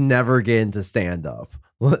kids never get into stand-up.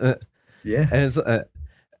 Yeah,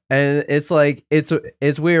 and it's like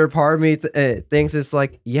it's weird. Part of me thinks it's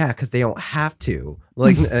like, yeah, because they don't have to,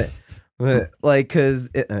 like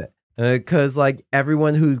because like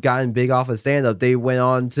everyone who's gotten big off of stand-up, they went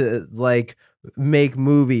on to like make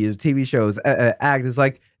movies, TV shows, act. It's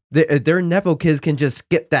like their nepo kids can just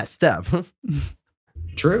skip that step.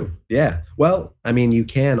 True. Yeah. Well, I mean, you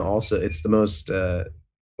can also. It's the most. What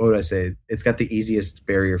would I say? It's got the easiest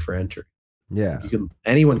barrier for entry. Yeah.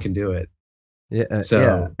 Anyone can do it. Yeah. So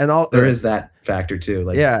yeah. And there is that factor too.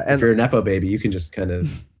 Like, yeah, and if you're a nepo baby, you can just kind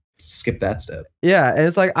of skip that step. Yeah, and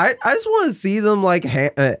it's like I just want to see them like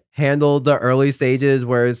handle the early stages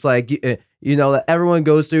where it's like you know that everyone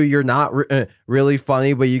goes through. You're not really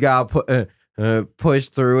funny, but you gotta push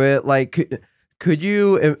through it. Like, could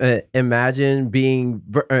you imagine being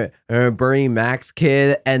Bernie Mac's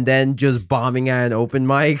kid and then just bombing at an open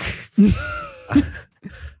mic?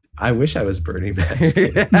 I wish I was Bernie Mac's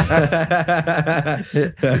kid.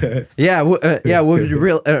 Yeah, would be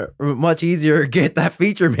real much easier to get that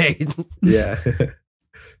feature made. Yeah,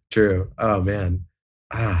 true. Oh man,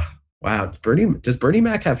 wow. Does Bernie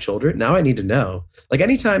Mac have children? Now I need to know. Like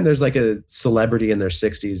anytime there's like a celebrity in their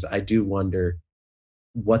 60s, I do wonder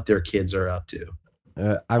what their kids are up to.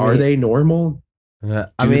 Are they normal? Do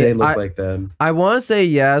they look like them? I want to say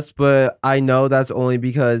yes, but I know that's only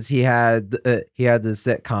because he had the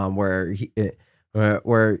sitcom where he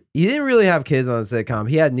didn't really have kids on the sitcom.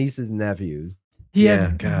 He had nieces and nephews. He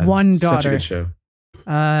had one daughter. Such a good show.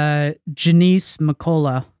 Janice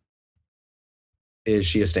McCullough. Is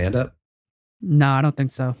she a stand-up? No, I don't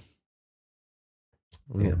think so.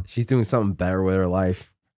 Yeah, she's doing something better with her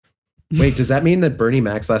life. Wait, does that mean that Bernie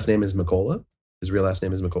Mac's last name is McCullough? His real last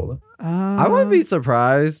name is McCullough? I wouldn't be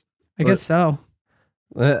surprised. I guess so.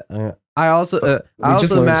 I also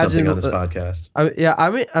just learned imagine something on this podcast.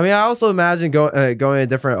 I also imagine going to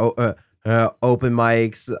different open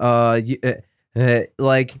mics.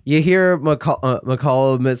 Like you hear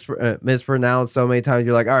McCullough mispronounced so many times,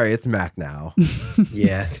 you're like, all right, it's Mac now.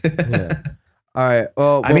 Yeah. All right.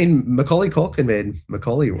 Well, I mean, Macaulay Culkin made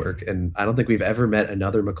Macaulay work, and I don't think we've ever met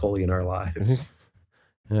another Macaulay in our lives.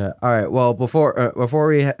 Yeah. All right. Well, before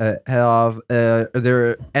we head off, are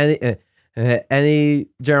there any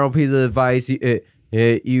general piece of advice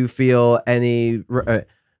you feel any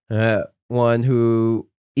one who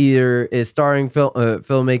either is starting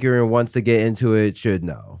filmmaker and wants to get into it should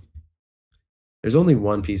know? There's only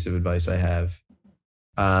one piece of advice I have.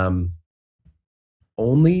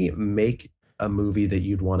 Only make a movie that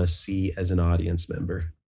you'd want to see as an audience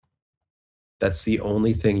member. That's the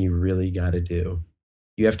only thing you really got to do.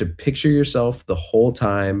 You have to picture yourself the whole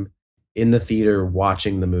time in the theater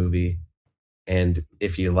watching the movie. And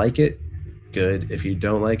if you like it, good. If you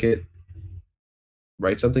don't like it,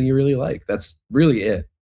 write something you really like. That's really it.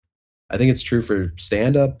 I think it's true for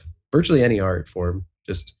stand-up, virtually any art form.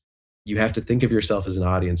 Just you have to think of yourself as an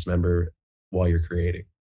audience member while you're creating.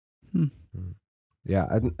 Yeah,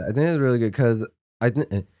 I think it's really good because I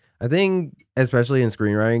think especially in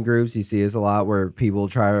screenwriting groups, you see this a lot where people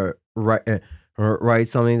try to write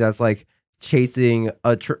something that's like chasing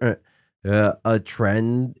a a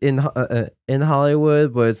trend in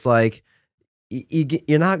Hollywood, but it's like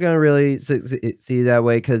you're not gonna really see that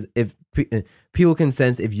way because if people can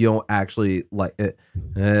sense if you don't actually like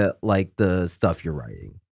the stuff you're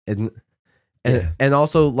writing, and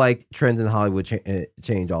also like trends in Hollywood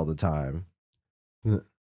change all the time.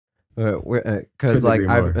 Because like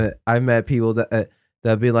I've met people that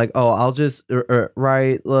be like, oh, I'll just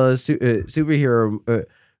write a superhero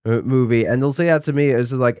movie, and they'll say that to me.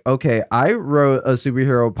 It's just like, okay, I wrote a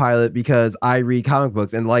superhero pilot because I read comic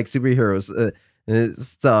books and like superheroes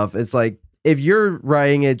stuff. It's like if you're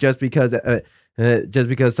writing it just because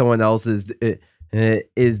someone else is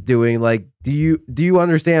doing, like, do you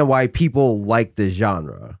understand why people like the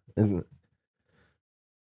genre?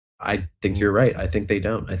 I think you're right. I think they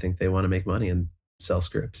don't. I think they want to make money and sell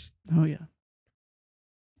scripts. Oh yeah.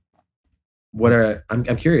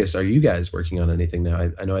 I'm curious, are you guys working on anything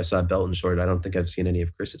now? I know I saw Belt and Short. I don't think I've seen any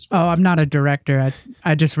of Chris's work. Oh, I'm not a director.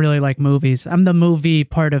 I just really like movies. I'm the movie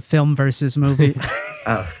part of film versus movie.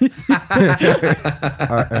 Oh.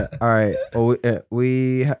 All right. Well,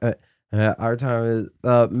 we our time is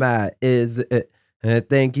Matt is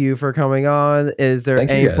thank you for coming on. Is there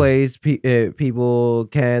any place people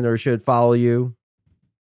can or should follow you?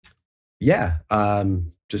 Yeah.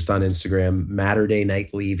 Just on Instagram, Matterday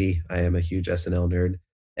Night Levy. I am a huge SNL nerd.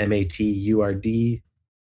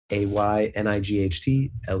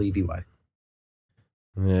 MATURDAYNIGHTLEVY.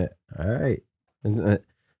 Yeah. All right.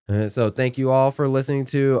 So thank you all for listening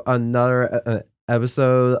to another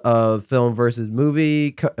episode of Film versus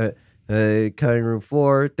Movie, Cutting Room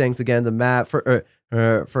Floor. Thanks again to Matt for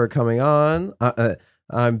coming on.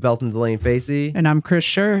 I'm Belton Delane Facey. And I'm Chris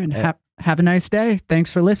Scher. And have a nice day.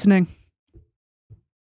 Thanks for listening.